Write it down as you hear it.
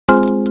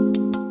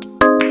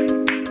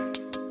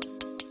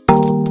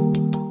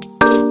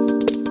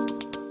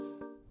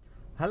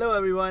Hello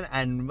everyone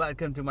and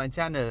welcome to my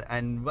channel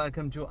and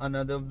welcome to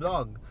another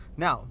vlog.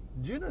 Now,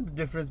 do you know the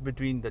difference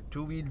between the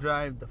two-wheel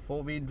drive, the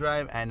four-wheel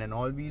drive and an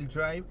all-wheel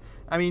drive?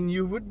 I mean,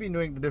 you would be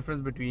knowing the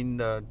difference between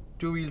the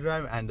two-wheel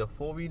drive and the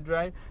four-wheel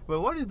drive,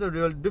 but what is the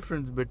real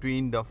difference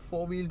between the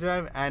four-wheel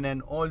drive and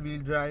an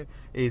all-wheel drive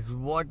is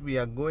what we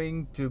are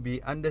going to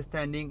be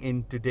understanding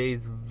in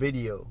today's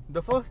video.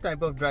 The first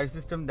type of drive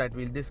system that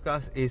we'll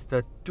discuss is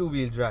the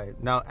two-wheel drive.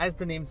 Now, as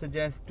the name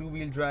suggests,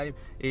 two-wheel drive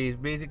is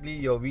basically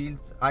your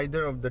wheels,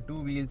 either of the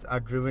two wheels are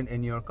driven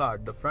in your car,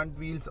 the front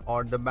wheels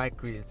or the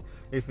back wheels.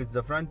 If it's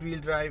the front wheel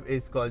drive,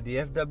 it's called the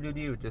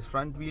FWD, which is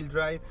front wheel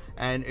drive,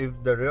 and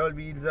if the rear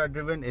wheels are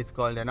driven, it's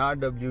called an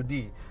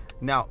RWD.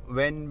 Now,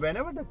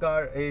 whenever the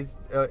car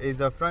is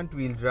a front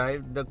wheel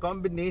drive, the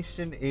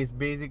combination is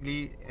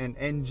basically an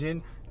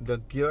engine, the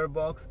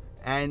gearbox,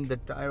 and the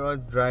tire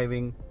rods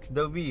driving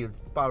the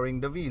wheels,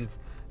 powering the wheels.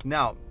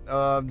 Now,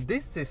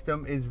 this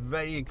system is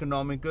very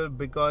economical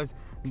because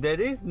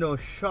there is no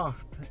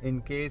shaft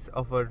in case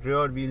of a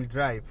rear wheel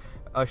drive,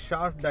 a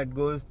shaft that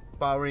goes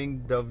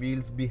powering the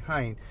wheels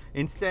behind.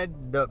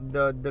 Instead,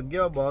 the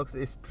gearbox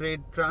is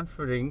straight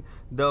transferring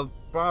the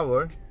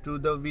power to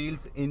the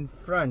wheels in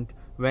front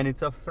when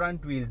it's a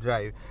front wheel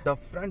drive. The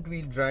front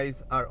wheel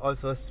drives are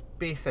also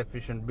space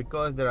efficient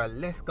because there are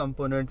less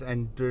components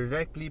and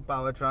directly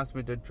power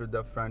transmitted to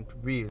the front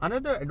wheel.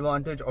 Another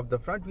advantage of the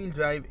front wheel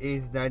drive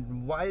is that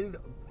while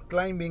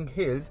climbing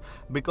hills,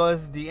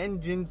 because the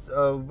engine's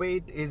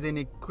weight is in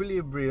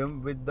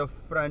equilibrium with the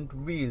front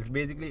wheels,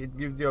 basically it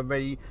gives you a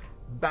very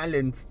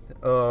balanced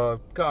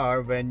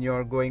car when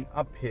you're going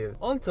uphill.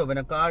 Also, when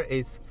a car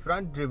is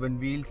front driven,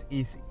 wheels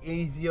is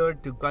easier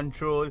to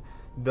control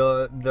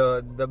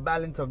the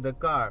balance of the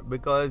car,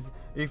 because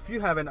if you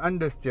have an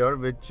understeer,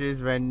 which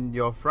is when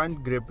your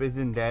front grip is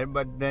in there,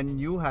 but then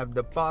you have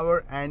the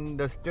power and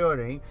the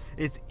steering,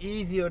 it's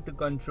easier to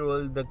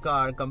control the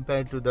car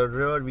compared to the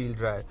rear wheel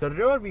drive. The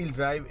rear wheel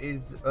drive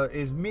is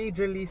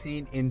majorly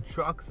seen in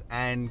trucks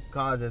and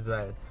cars as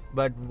well.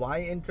 But why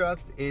in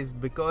trucks is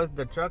because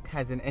the truck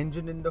has an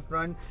engine in the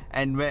front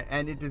and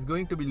it is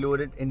going to be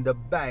loaded in the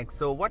back.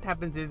 So what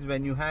happens is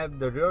when you have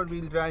the rear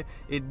wheel drive,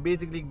 it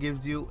basically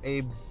gives you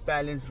a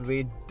balanced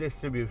weight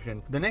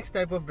distribution. The next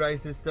type of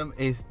drive system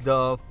is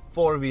the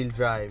four-wheel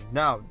drive.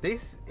 Now,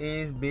 this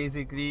is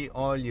basically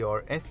all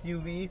your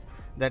SUVs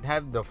that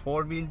have the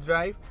four-wheel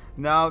drive.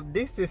 Now,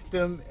 this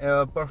system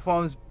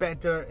performs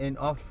better in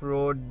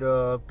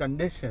off-road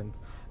conditions.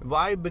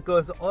 Why?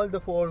 Because all the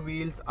four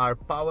wheels are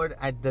powered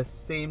at the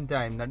same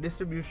time. Now,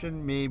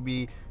 distribution may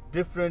be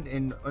different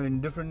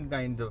in different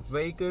kinds of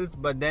vehicles,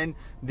 but then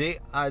the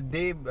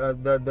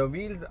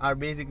wheels are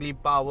basically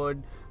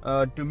powered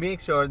to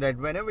make sure that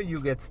whenever you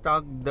get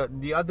stuck,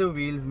 the other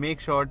wheels make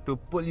sure to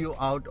pull you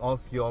out of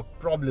your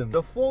problem.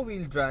 The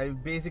four-wheel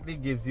drive basically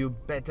gives you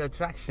better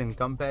traction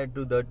compared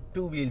to the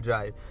two-wheel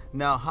drive.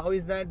 Now, how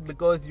is that?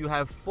 Because you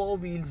have four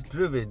wheels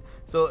driven.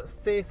 So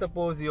say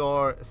suppose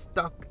you're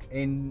stuck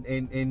in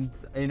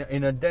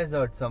a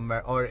desert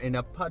somewhere or in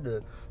a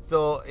puddle.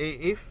 So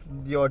if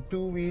your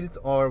two wheels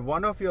or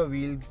one of your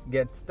wheels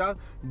get stuck,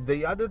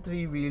 the other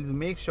three wheels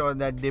make sure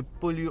that they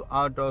pull you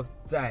out of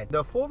that.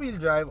 The four-wheel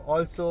drive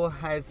also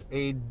has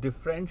a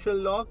differential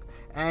lock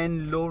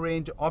and low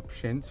range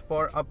options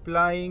for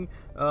applying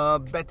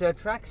better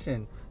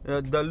traction.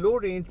 The low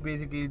range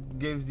basically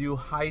gives you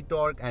high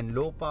torque and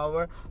low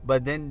power,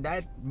 but then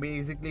that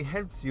basically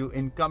helps you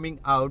in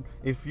coming out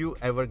if you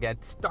ever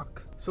get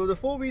stuck. So the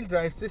four-wheel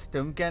drive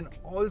system can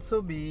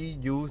also be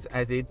used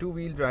as a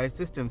two-wheel drive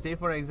system. Say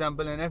for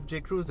example an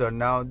FJ Cruiser.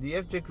 Now the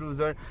FJ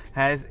Cruiser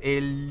has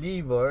a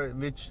lever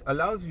which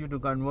allows you to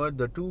convert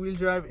the two-wheel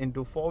drive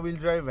into four-wheel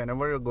drive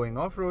whenever you're going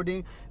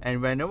off-roading,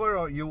 and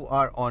whenever you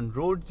are on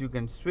roads you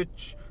can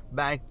switch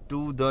back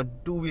to the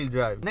two-wheel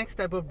drive. Next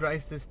type of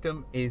drive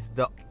system is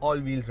the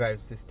all-wheel drive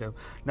system.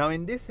 Now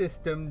in this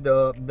system,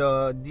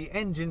 the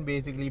engine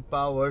basically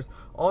powers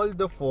all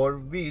the four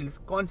wheels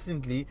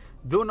constantly,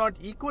 though not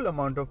equal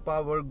amount of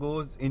power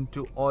goes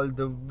into all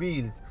the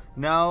wheels.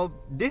 Now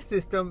this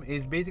system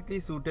is basically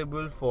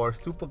suitable for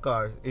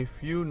supercars. If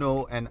you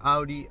know an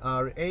Audi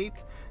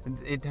R8,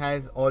 it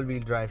has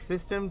all-wheel drive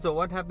system. So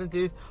what happens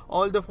is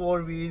all the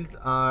four wheels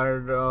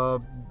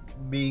are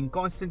being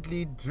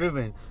constantly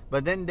driven,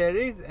 but then there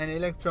is an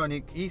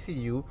electronic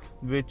ECU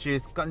which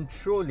is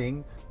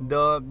controlling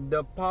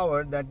the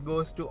power that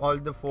goes to all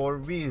the four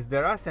wheels.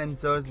 There are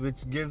sensors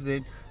which gives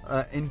it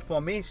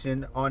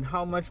information on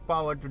how much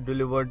power to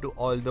deliver to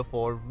all the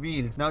four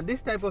wheels. Now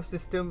this type of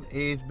system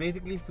is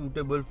basically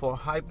suitable for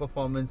high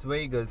performance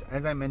vehicles.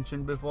 As I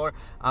mentioned before,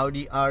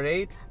 Audi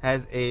R8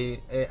 has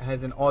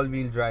an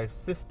all-wheel drive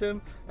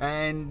system,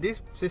 and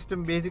this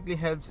system basically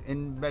helps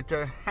in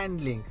better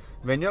handling.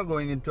 when you're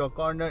going into a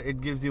corner,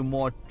 it gives you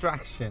more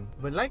traction.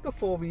 But like a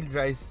four-wheel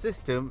drive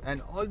system,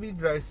 an all-wheel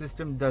drive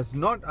system does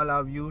not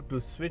allow you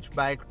to switch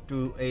back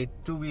to a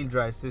two-wheel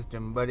drive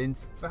system, but in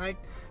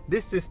fact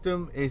this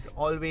system is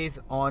always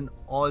on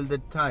all the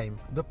time.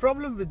 The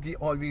problem with the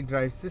all-wheel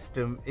drive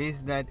system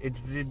is that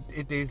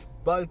it is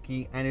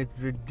bulky and it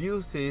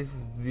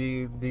reduces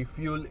the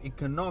fuel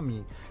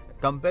economy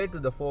compared to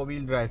the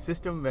four-wheel drive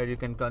system, where you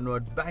can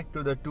convert back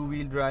to the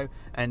two-wheel drive,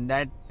 and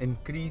that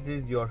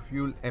increases your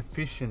fuel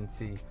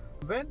efficiency.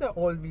 Where the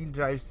all-wheel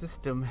drive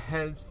system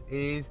helps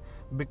is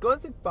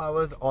because it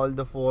powers all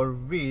the four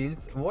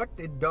wheels. What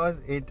it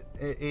does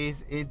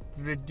is it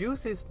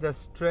reduces the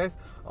stress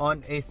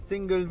on a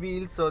single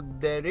wheel, so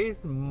there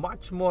is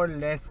much more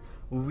less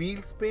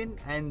wheel spin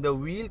and the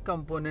wheel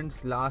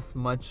components last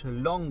much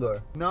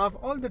longer. Now, of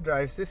all the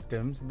drive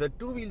systems, the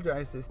two-wheel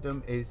drive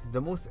system is the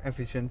most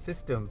efficient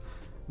system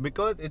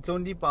because it's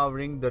only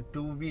powering the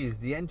two wheels.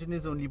 The engine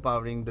is only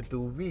powering the two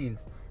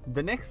wheels.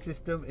 The next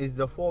system is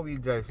the four-wheel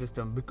drive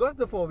system. Because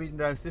the four-wheel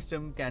drive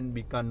system can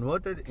be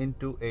converted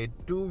into a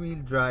two-wheel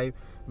drive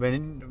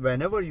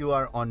whenever you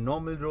are on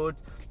normal roads,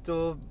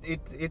 so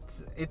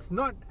it's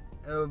not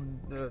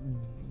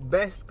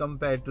best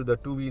compared to the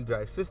two-wheel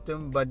drive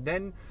system, but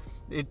then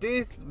it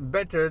is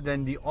better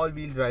than the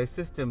all-wheel drive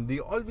system. The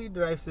all-wheel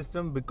drive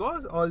system,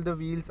 because all the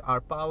wheels are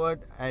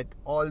powered at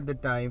all the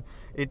time,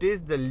 it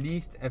is the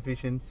least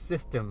efficient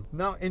system.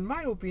 Now, in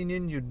my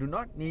opinion, you do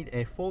not need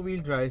a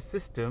four-wheel drive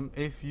system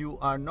if you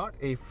are not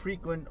a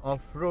frequent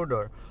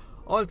off-roader.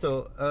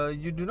 Also,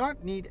 you do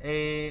not need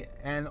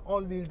an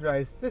all-wheel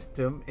drive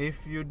system if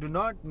you do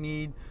not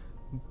need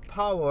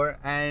power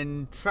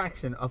and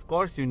traction. Of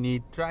course you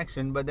need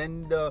traction, but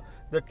then the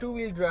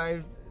two-wheel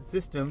drive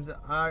systems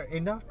are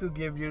enough to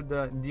give you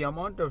the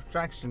amount of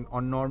traction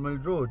on normal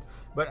roads.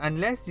 But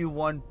unless you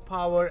want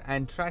power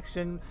and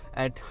traction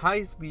at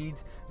high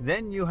speeds,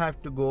 then you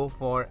have to go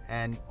for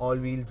an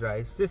all-wheel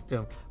drive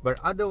system. But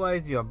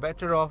otherwise you are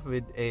better off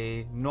with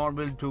a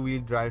normal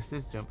two-wheel drive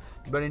system.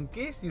 But in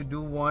case you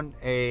do want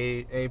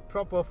a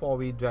proper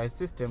four-wheel drive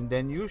system,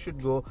 then you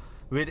should go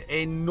with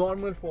a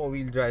normal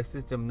four-wheel drive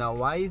system. Now,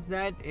 why is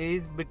that?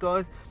 Is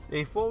because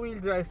a four-wheel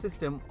drive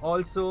system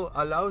also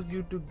allows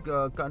you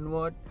to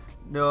convert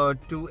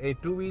to a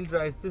two-wheel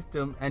drive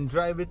system and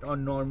drive it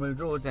on normal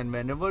roads, and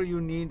whenever you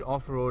need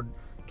off-road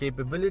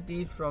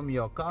capabilities from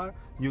your car,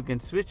 you can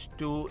switch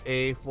to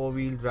a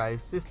four-wheel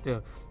drive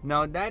system.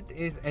 Now, that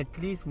is at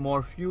least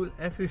more fuel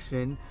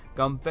efficient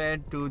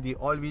compared to the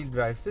all-wheel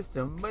drive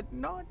system, but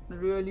not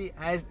really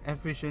as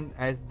efficient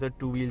as the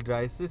two-wheel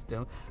drive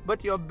system.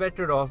 But you're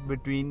better off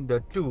between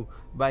the two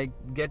by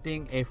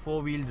getting a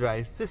four-wheel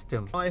drive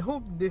system. I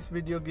hope this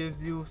video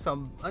gives you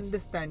some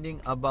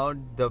understanding about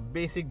the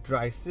basic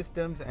drive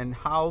systems and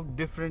how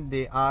different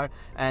they are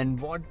and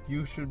what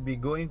you should be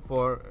going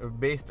for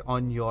based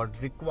on your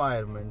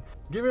requirement.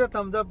 Give it a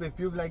thumbs up if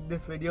you've liked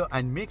this video,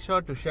 and make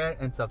sure to share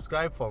and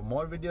subscribe for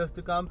more videos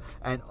to come.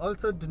 And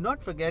also do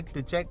not forget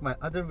to check my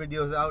other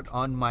videos out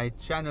on my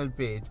channel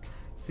page.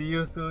 See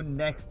you soon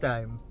next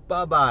time.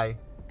 Bye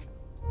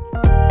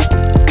bye.